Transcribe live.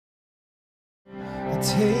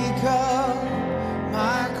Take up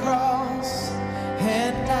my cross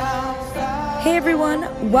and now follow. Hey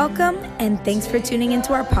everyone, welcome and thanks for tuning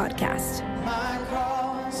into our podcast. My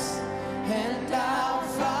cross and now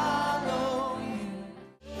follow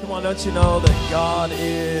you. Come on, don't you know that God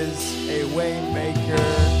is a way maker?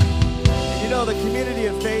 And you know, the community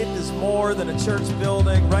of faith is more than a church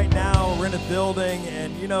building. Right now, we're in a building,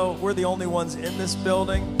 and you know, we're the only ones in this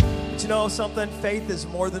building. But you know something? Faith is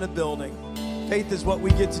more than a building. Faith is what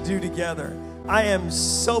we get to do together. I am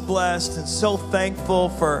so blessed and so thankful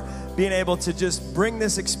for being able to just bring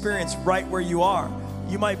this experience right where you are.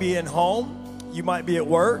 You might be in home, you might be at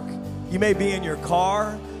work, you may be in your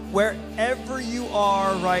car. Wherever you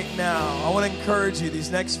are right now, I want to encourage you,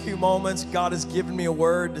 these next few moments, God has given me a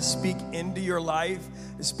word to speak into your life,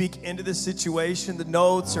 to speak into the situation. The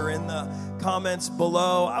notes are in the comments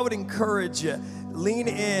below. I would encourage you, lean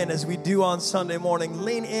in as we do on Sunday morning.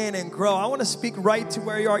 Lean in and grow. I want to speak right to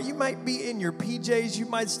where you are. You might be in your PJs. You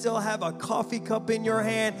might still have a coffee cup in your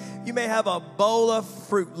hand. You may have a bowl of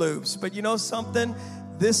Fruit Loops. But you know something?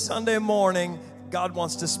 This Sunday morning, God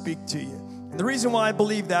wants to speak to you. And the reason why I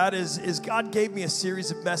believe that is God gave me a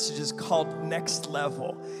series of messages called Next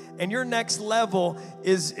Level. And your next level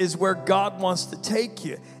is where God wants to take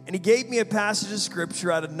you. And he gave me a passage of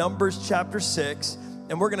scripture out of Numbers chapter 6.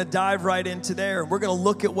 And we're going to dive right into there. And we're going to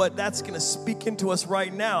look at what that's going to speak into us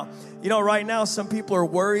right now. You know, right now, some people are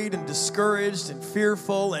worried and discouraged and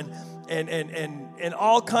fearful and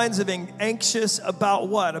all kinds of anxious about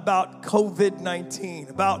what? About COVID-19,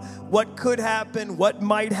 about what could happen, what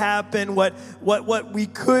might happen, what we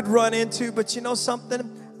could run into. But you know something?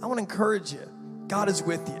 I want to encourage you. God is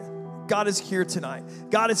with you. God is here tonight.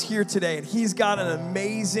 God is here today, and he's got an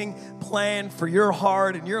amazing plan for your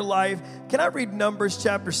heart and your life. Can I read Numbers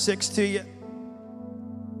chapter 6 to you?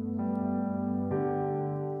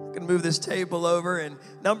 I'm going to move this table over. In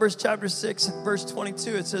Numbers chapter 6 and verse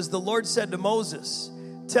 22, it says, "The Lord said to Moses,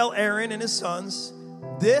 tell Aaron and his sons,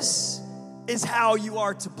 this is how you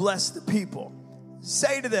are to bless the people.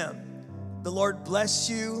 Say to them, the Lord bless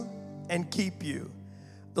you and keep you.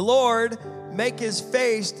 The Lord make his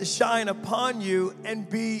face to shine upon you and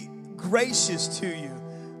be gracious to you.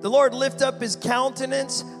 The Lord lift up his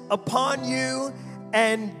countenance upon you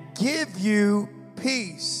and give you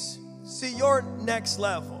peace." See, your next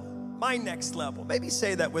level, my next level. Maybe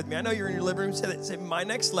say that with me. I know you're in your living room. Say that. Say, my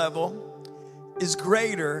next level is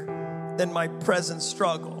greater than my present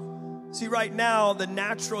struggle. See, right now, the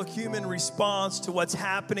natural human response to what's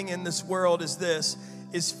happening in this world is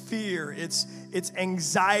fear, it's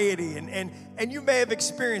anxiety, and you may have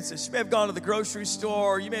experienced this. You may have gone to the grocery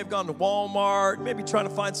store, you may have gone to Walmart, you may be trying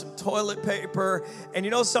to find some toilet paper, and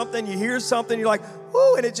you know something, you hear something, you're like,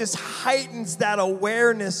 ooh, and it just heightens that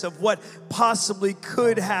awareness of what possibly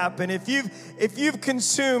could happen. If you've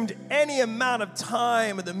consumed any amount of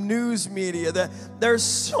time in the news media, there's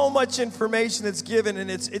so much information that's given,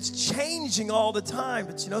 and it's changing all the time.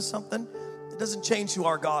 But you know something? It doesn't change who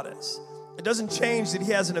our God is. It doesn't change that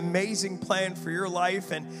he has an amazing plan for your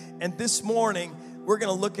life. And this morning, we're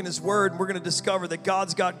going to look in his word, and we're going to discover that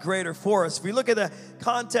God's got greater for us. If we look at the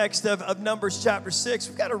context of Numbers chapter 6,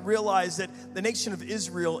 we've got to realize that the nation of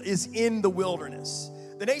Israel is in the wilderness.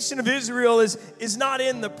 The nation of Israel is not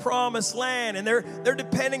in the promised land, and they're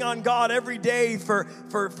depending on God every day for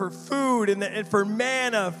food and for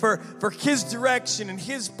manna, for his direction and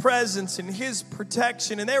his presence and his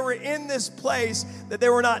protection. And they were in this place that they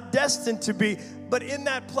were not destined to be, but in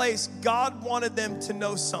that place, God wanted them to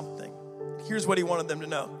know something. Here's what he wanted them to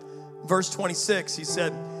know. Verse 26, he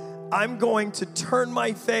said, I'm going to turn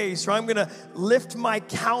my face, or I'm going to lift my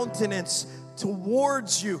countenance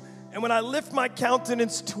towards you. And when I lift my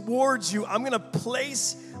countenance towards you, I'm going to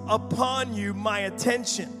place upon you my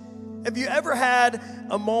attention. Have you ever had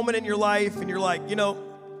a moment in your life and you're like, you know,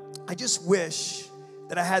 I just wish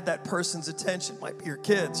that I had that person's attention? Might be your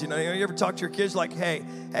kids. You know, you ever talk to your kids like, hey,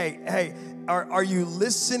 are you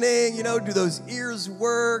listening? You know, do those ears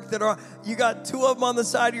work? You got two of them on the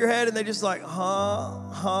side of your head and they just like,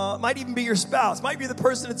 huh. Might even be your spouse. Might be the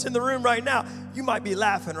person that's in the room right now. You might be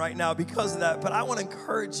laughing right now because of that, but I want to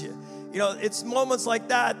encourage you. You know, it's moments like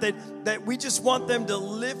that we just want them to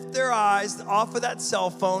lift their eyes off of that cell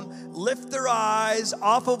phone, lift their eyes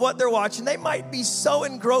off of what they're watching. They might be so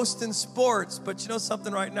engrossed in sports, but you know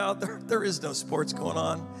something right now? There is no sports going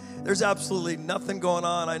on. There's absolutely nothing going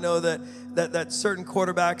on. I know that certain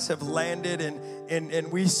quarterbacks have landed,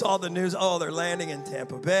 and we saw the news. Oh, they're landing in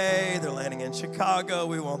Tampa Bay. They're landing in Chicago.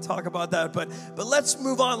 We won't talk about that. But let's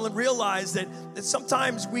move on and realize that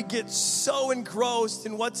sometimes we get so engrossed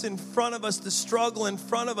in what's in front of us, the struggle in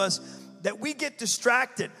front of us, that we get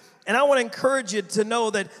distracted. And I want to encourage you to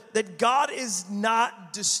know that God is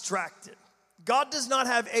not distracted. God does not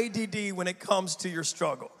have ADD when it comes to your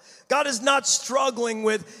struggle. God is not struggling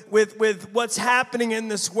with what's happening in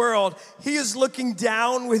this world. He is looking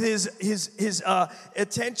down with his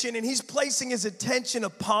attention, and he's placing his attention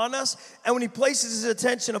upon us. And when he places his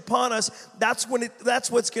attention upon us, that's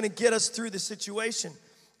what's going to get us through the situation.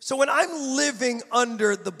 So when I'm living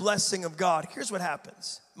under the blessing of God, here's what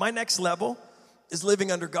happens. My next level is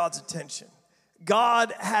living under God's attention.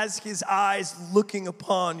 God has his eyes looking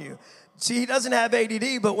upon you. See, he doesn't have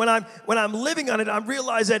ADD, but when I'm living on it, I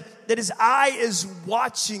realize that his eye is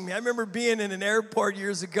watching me. I remember being in an airport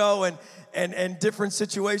years ago, and different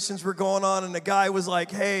situations were going on, and the guy was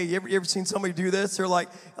like, "Hey, you ever seen somebody do this?" They're like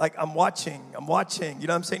I'm watching. You know what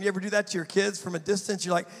I'm saying? You ever do that to your kids from a distance?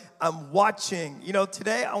 You're like, "I'm watching." You know,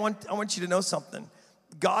 today I want you to know something.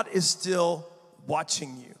 God is still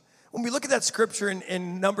watching you. When we look at that scripture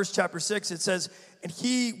in Numbers chapter 6, it says, "And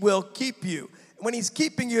he will keep you." When he's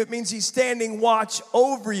keeping you, it means he's standing watch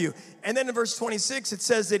over you. And then in verse 26, it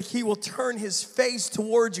says that he will turn his face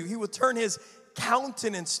towards you. He will turn his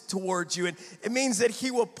countenance towards you. And it means that he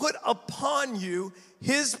will put upon you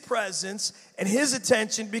his presence and his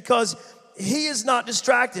attention because he is not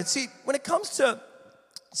distracted. See, when it comes to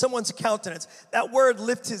someone's countenance, that word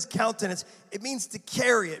lift his countenance, it means to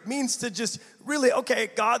carry it. It means to just really, okay,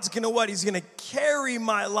 God's going to what? He's going to carry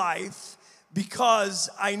my life because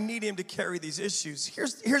I need him to carry these issues.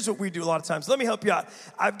 Here's what we do a lot of times. Let me help you out.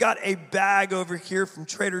 I've got a bag over here from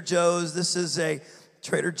Trader Joe's. This is a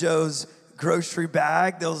Trader Joe's grocery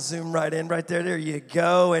bag. They'll zoom right in right there. There you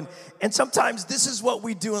go. And sometimes this is what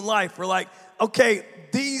we do in life. We're like, okay,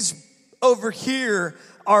 these over here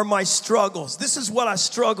are my struggles. This is what I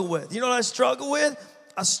struggle with. You know what I struggle with?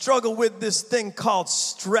 I struggle with this thing called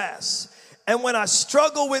stress. And when I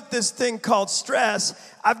struggle with this thing called stress,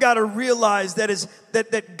 I've got to realize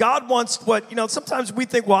that God wants what, sometimes we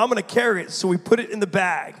think, well, I'm going to carry it. So we put it in the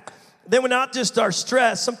bag. Then we're not just our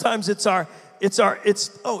stress. Sometimes it's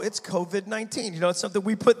COVID-19. It's something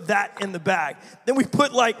we put that in the bag. Then we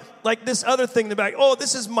put like this other thing in the bag. Oh,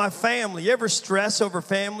 this is my family. You ever stress over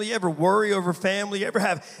family? You ever worry over family? You ever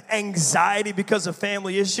have anxiety because of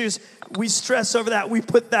family issues? We stress over that. We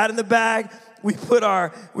put that in the bag. We put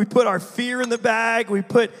our fear in the bag. We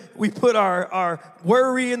put our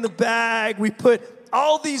worry in the bag. We put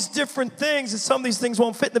all these different things, and some of these things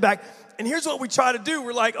won't fit in the bag. And here's what we try to do.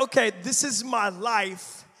 We're like, okay, this is my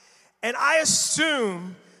life. And I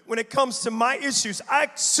assume when it comes to my issues, I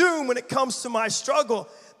assume when it comes to my struggle,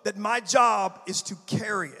 that my job is to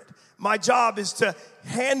carry it. My job is to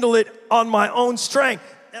handle it on my own strength.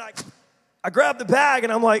 And I grab the bag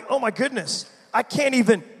and I'm like, oh my goodness, I can't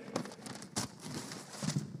even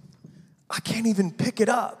pick it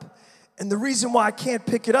up. And the reason why I can't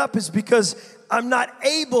pick it up is because I'm not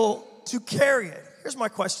able to carry it. Here's my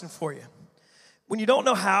question for you. When you don't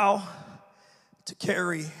know how to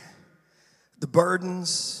carry the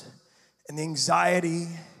burdens and the anxiety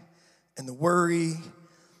and the worry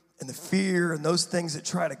and the fear and those things that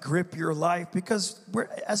try to grip your life, because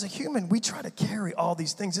as a human, we try to carry all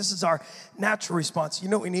these things. This is our natural response. You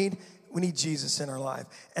know what we need? We need Jesus in our life.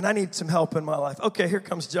 And I need some help in my life. Okay, here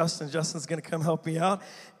comes Justin. Justin's going to come help me out.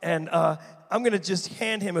 And I'm going to just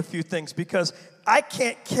hand him a few things because I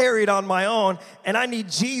can't carry it on my own, and I need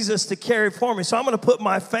Jesus to carry it for me. So I'm going to put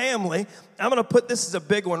my family, this is a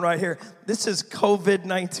big one right here. This is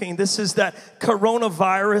COVID-19. This is that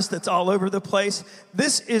coronavirus that's all over the place.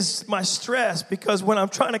 This is my stress because when I'm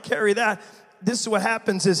trying to carry that, this is what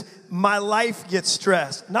happens is my life gets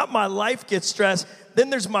stressed. Not my life gets stressed. Then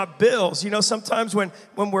there's my bills. Sometimes when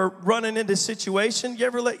we're running into a situation, you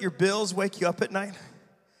ever let your bills wake you up at night?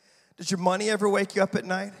 Does your money ever wake you up at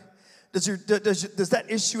night? Does that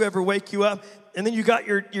issue ever wake you up? And then you got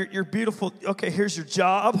your beautiful, okay, here's your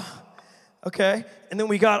job, okay? And then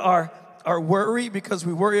we got our worry because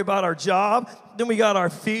we worry about our job. Then we got our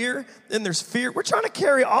fear. Then there's fear. We're trying to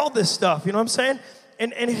carry all this stuff, you know what I'm saying?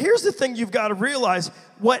 And here's the thing you've got to realize.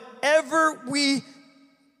 Whatever we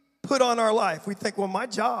put on our life, we think, well, my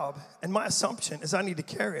job and my assumption is I need to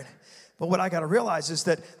carry it. But what I got to realize is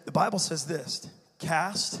that the Bible says this,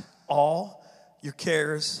 cast all your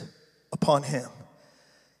cares upon him.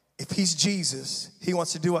 If he's Jesus, he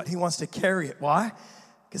wants to do what? He wants to carry it. Why?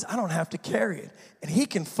 Because I don't have to carry it. And he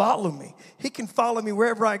can follow me. He can follow me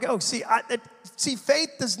wherever I go. See, faith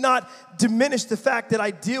does not diminish the fact that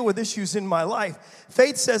I deal with issues in my life.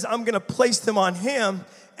 Faith says I'm going to place them on him,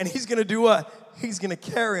 and he's going to do what? he's going to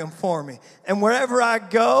carry them for me. And wherever I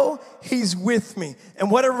go, he's with me.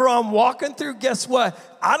 And whatever I'm walking through, guess what?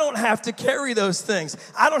 I don't have to carry those things.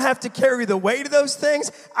 I don't have to carry the weight of those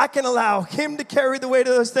things. I can allow him to carry the weight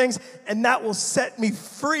of those things, and that will set me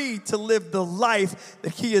free to live the life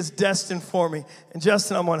that he has destined for me. And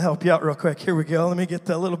Justin, I'm going to help you out real quick. Here we go. Let me get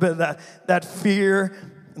a little bit of that fear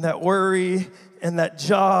and that worry and that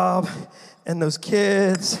job and those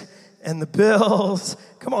kids and the bills.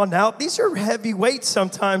 Come on now. These are heavy weights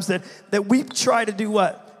sometimes that we try to do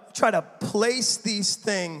what? We try to place these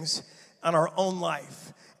things on our own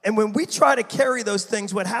life. And when we try to carry those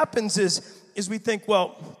things, what happens is we think,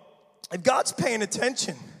 well, if God's paying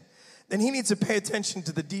attention, then he needs to pay attention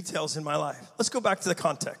to the details in my life. Let's go back to the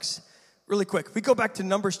context really quick. If we go back to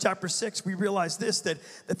Numbers chapter 6, we realize this, that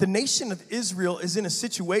the nation of Israel is in a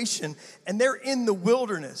situation and they're in the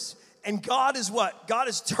wilderness. And God is what? God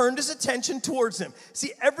has turned his attention towards them.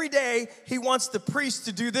 See, every day he wants the priest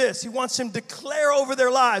to do this. He wants him to declare over their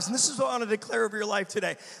lives. And this is what I want to declare over your life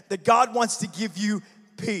today. That God wants to give you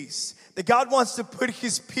peace. That God wants to put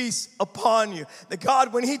his peace upon you. That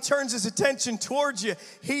God, when he turns his attention towards you,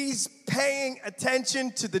 he's paying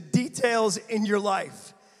attention to the details in your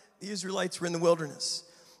life. The Israelites were in the wilderness.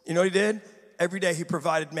 You know what he did? Every day he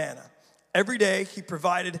provided manna. Every day he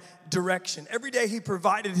provided direction. Every day he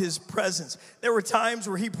provided his presence. There were times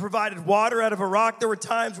where he provided water out of a rock. There were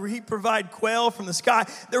times where he provided quail from the sky.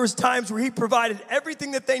 There was times where he provided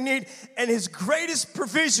everything that they need. And his greatest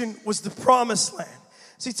provision was the promised land.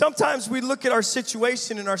 See, sometimes we look at our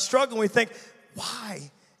situation and our struggle and we think,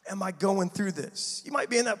 why am I going through this? You might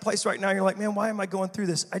be in that place right now. You're like, man, why am I going through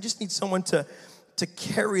this? I just need someone to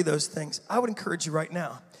carry those things. I would encourage you right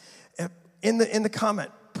now, in the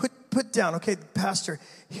comment, put down, okay, Pastor,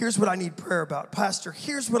 here's what I need prayer about. Pastor,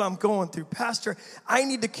 here's what I'm going through. Pastor, I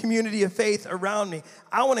need the community of faith around me.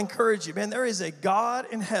 I want to encourage you, man, there is a God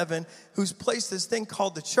in heaven who's placed this thing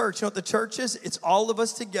called the church. You know what the church is? It's all of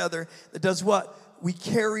us together that does what? We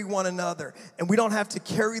carry one another, and we don't have to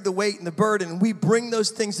carry the weight and the burden. We bring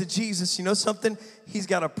those things to Jesus. You know something? He's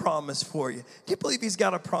got a promise for you. Do you believe he's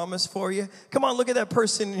got a promise for you? Come on, look at that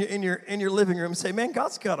person in your living room and say, man,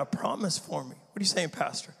 God's got a promise for me. What are you saying,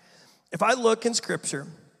 Pastor? If I look in Scripture,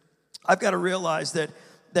 I've got to realize that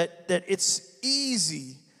it's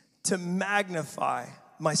easy to magnify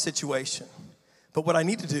my situation. But what I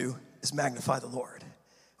need to do is magnify the Lord.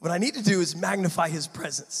 What I need to do is magnify his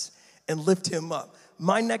presence and lift him up.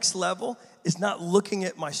 My next level is not looking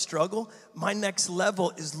at my struggle. My next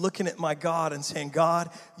level is looking at my God and saying, God,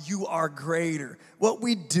 you are greater. What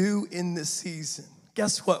we do in this season,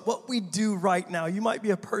 guess what? What we do right now, you might be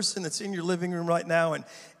a person that's in your living room right now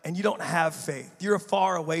and you don't have faith. You're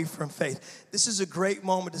far away from faith. This is a great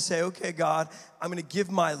moment to say, okay, God, I'm going to give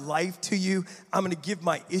my life to you. I'm going to give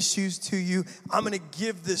my issues to you. I'm going to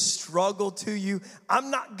give this struggle to you. I'm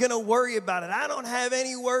not going to worry about it. I don't have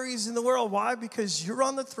any worries in the world. Why? Because you're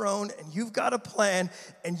on the throne and you've got a plan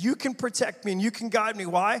and you can protect me and you can guide me.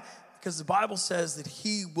 Why? Because the Bible says that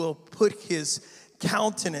he will put his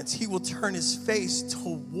countenance, he will turn his face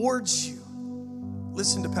towards you.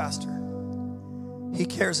 Listen to Pastor. He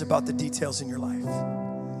cares about the details in your life.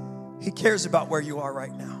 He cares about where you are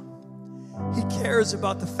right now. He cares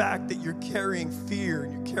about the fact that you're carrying fear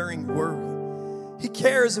and you're carrying worry. He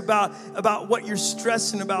cares about what you're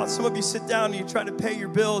stressing about. Some of you sit down and you try to pay your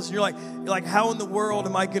bills and you're like, how in the world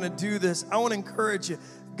am I going to do this? I want to encourage you.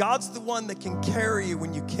 God's the one that can carry you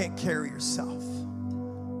when you can't carry yourself.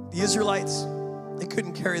 The Israelites, they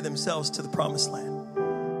couldn't carry themselves to the promised land.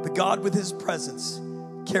 But God, with his presence,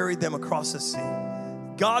 carried them across the sea.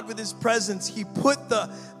 God, with his presence, he put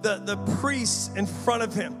the priests in front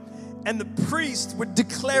of him. And the priest would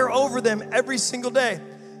declare over them every single day,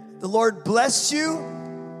 the Lord bless you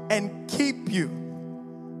and keep you.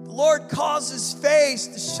 The Lord cause his face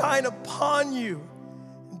to shine upon you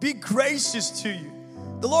and be gracious to you.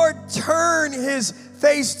 The Lord turn his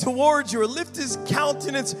face towards you or lift his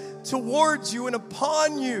countenance towards you and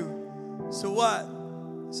upon you. So what?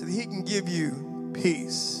 So that he can give you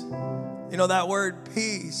peace. You know, that word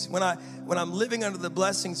peace, when I'm living under the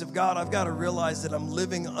blessings of God, I've got to realize that I'm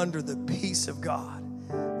living under the peace of God.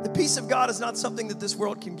 The peace of God is not something that this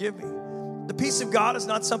world can give me. The peace of God is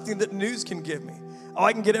not something that news can give me. Oh,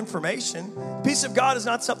 I can get information. The peace of God is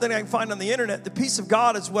not something I can find on the internet. The peace of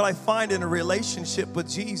God is what I find in a relationship with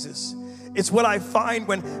Jesus. It's what I find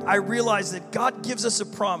when I realize that God gives us a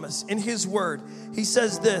promise in his word. He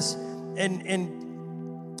says this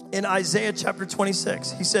in Isaiah chapter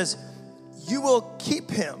 26. He says, you will keep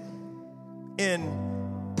him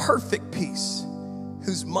in perfect peace,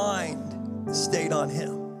 whose mind is stayed on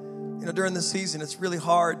him. You know, during the season, it's really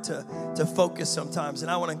hard to focus sometimes. And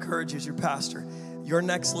I want to encourage you as your pastor, your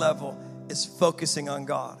next level is focusing on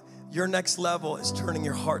God. Your next level is turning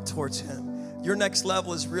your heart towards Him. Your next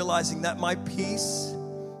level is realizing that my peace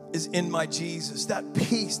is in my Jesus. That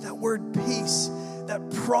peace, that word peace, that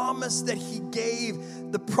promise that He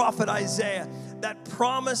gave the prophet Isaiah, that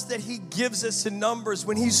promise that He gives us in Numbers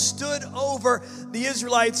when He stood over the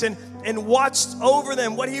Israelites and watched over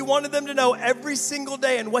them, what He wanted them to know every single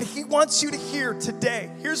day and what He wants you to hear today.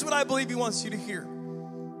 Here's what I believe He wants you to hear.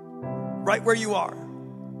 Right where you are,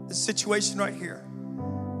 this situation right here,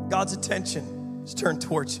 God's attention is turned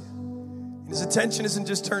towards you. And His attention isn't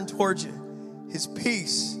just turned towards you. His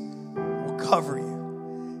peace will cover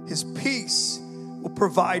you. His peace will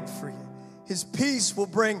provide for you. His peace will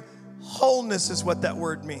bring wholeness, is what that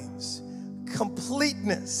word means.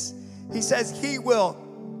 Completeness. He says He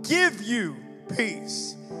will give you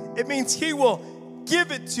peace. It means He will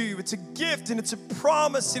give it to you. It's a gift and it's a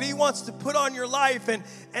promise that He wants to put on your life. And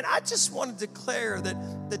I just want to declare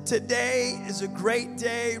that today is a great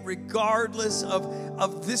day, regardless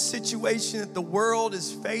of this situation that the world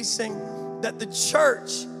is facing, that the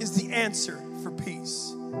church is the answer for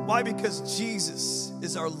peace. Why? Because Jesus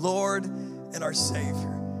is our Lord and our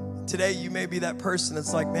Savior. Today, you may be that person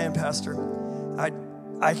that's like, man, Pastor,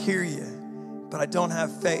 I hear you, but I don't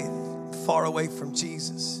have faith. I'm far away from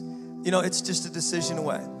Jesus. You know, it's just a decision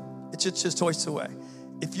away. It's just a choice away.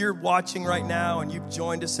 If you're watching right now and you've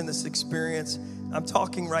joined us in this experience, I'm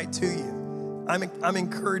talking right to you. I'm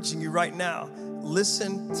encouraging you right now.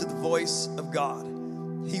 Listen to the voice of God.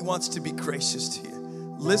 He wants to be gracious to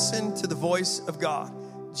you. Listen to the voice of God.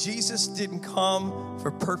 Jesus didn't come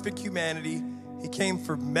for perfect humanity. He came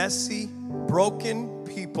for messy, broken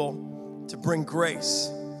people to bring grace,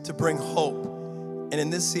 to bring hope. And in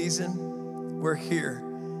this season, we're here.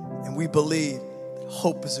 And we believe that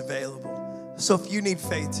hope is available. So if you need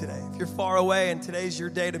faith today, if you're far away and today's your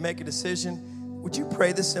day to make a decision, would you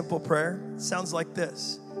pray this simple prayer? It sounds like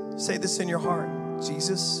this. Say this in your heart.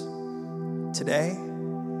 Jesus, today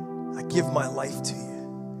I give my life to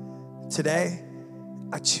you. Today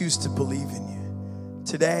I choose to believe in you.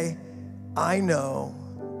 Today I know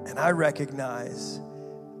and I recognize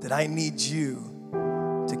that I need you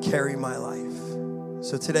to carry my life.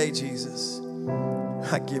 So today, Jesus,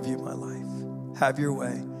 I give you my life. Have your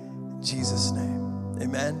way. In Jesus' name.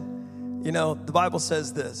 Amen. You know, the Bible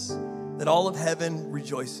says this, that all of heaven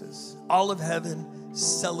rejoices. All of heaven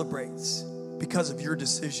celebrates because of your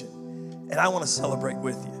decision. And I want to celebrate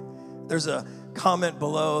with you. There's a comment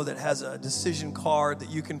below that has a decision card that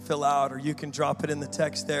you can fill out, or you can drop it in the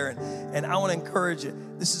text there. And I want to encourage you.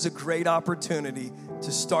 This is a great opportunity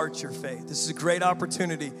to start your faith. This is a great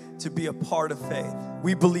opportunity to be a part of faith.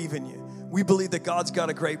 We believe in you. We believe that God's got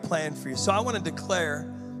a great plan for you. So I want to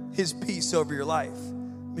declare His peace over your life,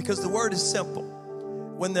 because the word is simple.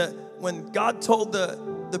 When God told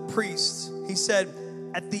the priests, He said,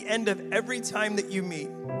 at the end of every time that you meet,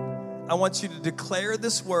 I want you to declare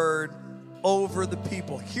this word over the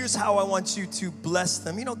people. Here's how I want you to bless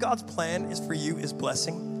them. You know, God's plan is for you is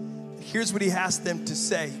blessing. Here's what He asked them to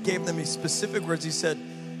say. He gave them these specific words. He said,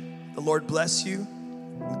 the Lord bless you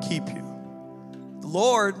and keep you. The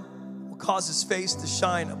Lord cause His face to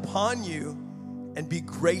shine upon you and be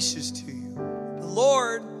gracious to you. The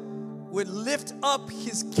Lord would lift up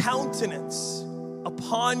His countenance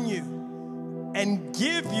upon you and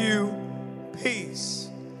give you peace.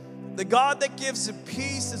 The God that gives a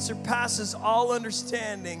peace that surpasses all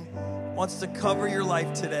understanding wants to cover your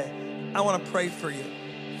life today. I want to pray for you.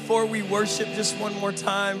 Before we worship just one more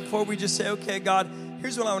time, before we just say, okay, God,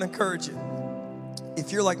 here's what I want to encourage you.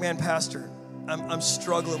 If you're like, man, Pastor, I'm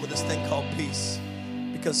struggling with this thing called peace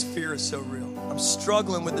because fear is so real. I'm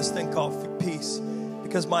struggling with this thing called peace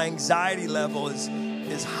because my anxiety level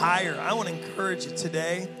is higher. I want to encourage you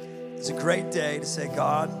today. It's a great day to say,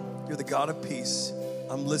 God, you're the God of peace.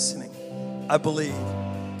 I'm listening. I believe.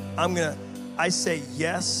 I say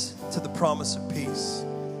yes to the promise of peace.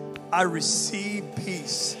 I receive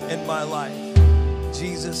peace in my life.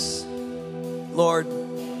 Jesus, Lord,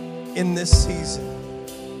 in this season,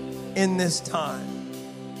 in this time,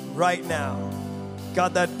 right now,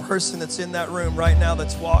 God, that person that's in that room right now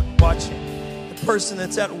that's watching, the person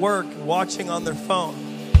that's at work watching on their phone,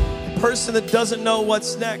 the person that doesn't know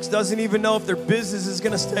what's next, doesn't even know if their business is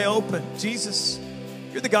going to stay open. Jesus,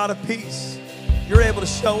 you're the God of peace. You're able to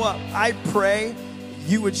show up. I pray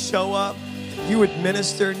you would show up, you would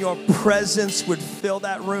minister, and your presence would fill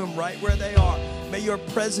that room right where they are. May your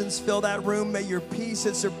presence fill that room. May your peace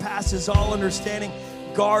that surpasses all understanding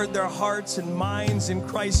guard their hearts and minds in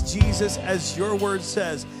Christ Jesus, as your word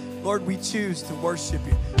says. Lord, we choose to worship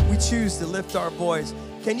you. We choose to lift our voice.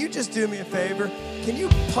 Can you just do me a favor? Can you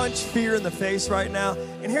punch fear in the face right now?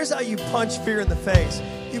 And here's how you punch fear in the face.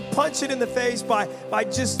 You punch it in the face by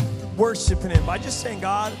just worshiping him, by just saying,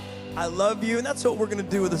 God, I love you. And that's what we're going to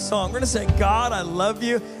do with the song. We're going to say, God, I love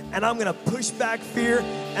you. And I'm going to push back fear.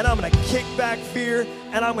 And I'm going to kick back fear.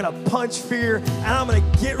 And I'm going to punch fear. And I'm going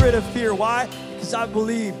to get rid of fear. Why? Because I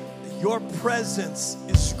believe that your presence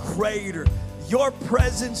is greater. Your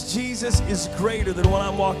presence, Jesus, is greater than what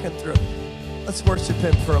I'm walking through. Let's worship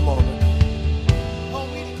him for a moment.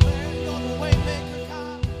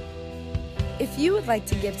 If you would like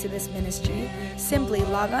to give to this ministry, simply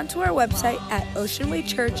log on to our website at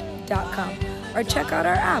oceanwaychurch.com or check out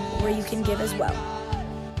our app where you can give as well.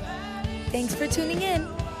 Thanks for tuning in,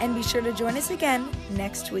 and be sure to join us again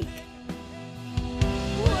next week.